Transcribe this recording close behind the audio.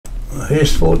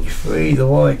Race 43, the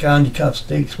Warwick Handicap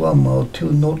Stakes 1 mile,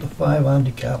 2 0 to 5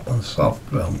 handicap on soft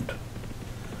ground.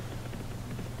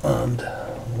 And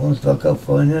ones to look out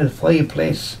for in there, the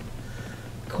Fireplace,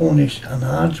 Cornish and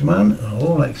Hardsman,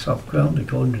 all like soft ground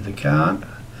according to the card.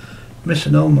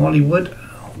 Missing Home Hollywood,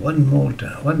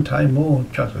 one time more,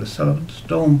 Chocolate Sullivan,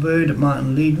 Stormbird at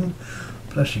Martin Leading,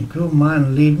 Blushing Groom,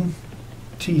 Martin Leading,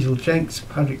 Teasel Jenks,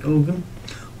 Patrick Hogan,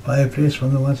 Fireplace,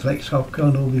 one of the ones like soft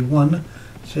ground, Obi-Wan,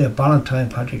 Say a Valentine,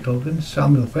 Patrick Hogan,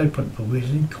 Samuel Fred put for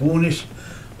Wizard, Cornish,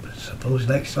 suppose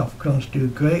like soft ground, Stu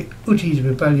Gray, Uti's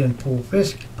Rebellion, Paul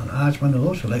Fisk, and Hardsman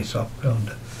also like soft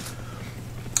ground,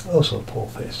 also Paul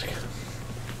Fisk.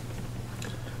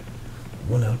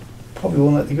 Probably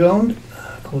won't let the ground,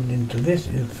 according to this,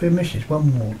 it'll finish, it's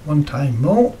one time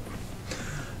more.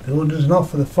 The order's not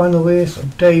for the final race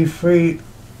of day 3,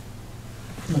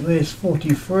 race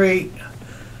 43,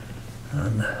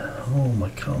 and all my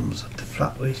comms at the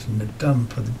flat racing are done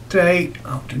for the day.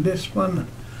 After this one,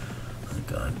 I'm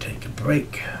going to take a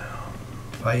break,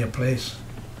 Fireplace,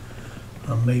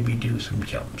 and maybe do some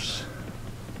jumps.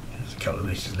 There's a couple of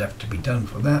races left to be done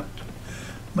for that.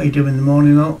 May do in the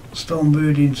morning though.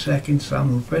 Stormbird in second,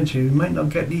 Samuel French. We might not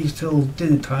get these till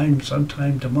dinner time,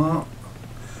 sometime tomorrow,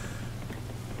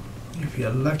 if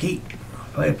you're lucky.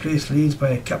 Fireplace leads by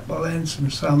a couple of lengths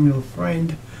from Samuel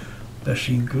Friend.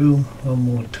 Blushing Groom, one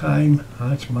more time.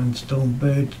 Hardsman,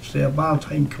 Stormbird, Say a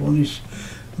Valentine, Cornish,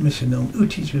 Missing Home,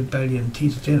 Uti's Rebellion,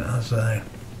 Teasel, as I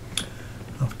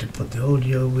have to put the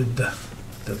audio with the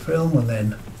film and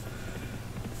then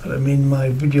put them in my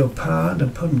video pad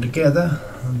and put them together,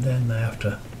 and then I have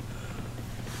to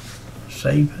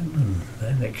save them and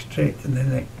then extract and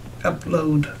then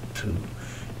upload to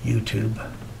YouTube,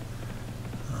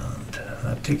 and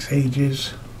that takes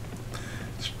ages,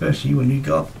 especially when you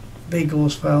got big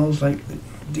horse files like the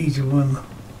diesel one.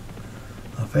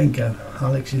 I think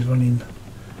Alex is running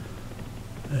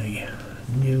a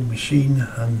new machine,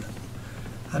 and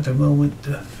at the moment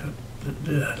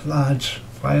the large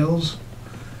files.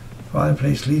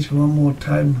 Fireplace leads for one more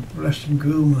time, Blushing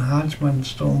Groom, Hardsman,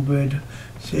 Stormbird,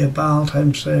 Say a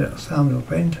Valentine, Samuel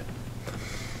Friend.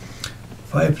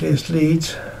 Fireplace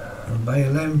leads by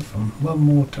a length from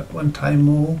one time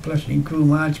more, Blushing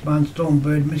Groom, Hardsman,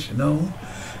 Stormbird, Missing Home,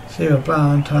 Say a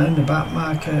Valentine. The back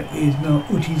marker is now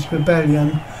Uti's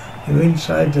Rebellion. You're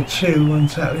inside the 2 and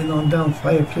settling on down.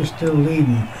 Fireplace still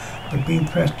leading, but being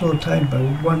pressed all the time by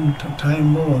one time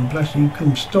more, and Blushing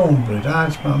Groom, Stormbird,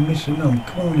 Hardsman, Missing Home,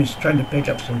 Cornish trying to pick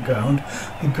up some ground.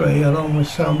 The Grey along with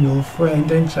Samuel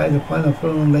Friend inside the final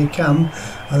furlong they come,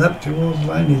 and up towards the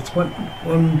line it's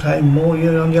one time more.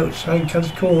 You're on the outside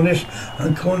comes Cornish,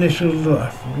 and Cornish will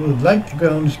like the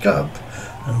ground, it's got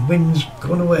up and wins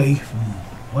gone away.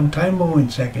 One time more in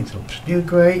second, so Stu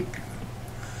Gray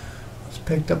has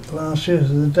picked up the last race of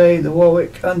the day, the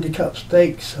Warwick Handicap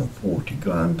Stakes, and 40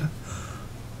 grand.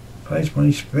 Prize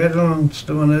money spread amongst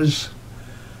the winners.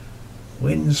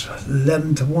 Wins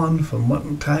 11 to 1 from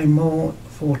one time more,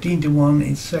 14 to 1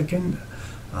 in second.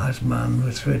 Hardsman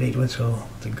with 38 wins, so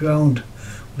the ground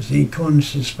was in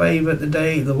Cornish's favour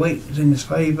today, the weight was in his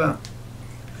favour.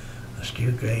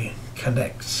 Stu Gray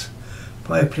connects.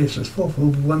 Fireplace was 4th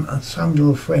over 1, and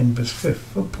Samuel Friend was 5th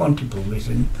for Pontypool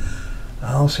Racing.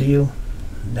 I'll see you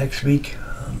next week.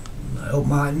 I hope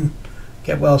Martin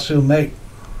get well soon, mate.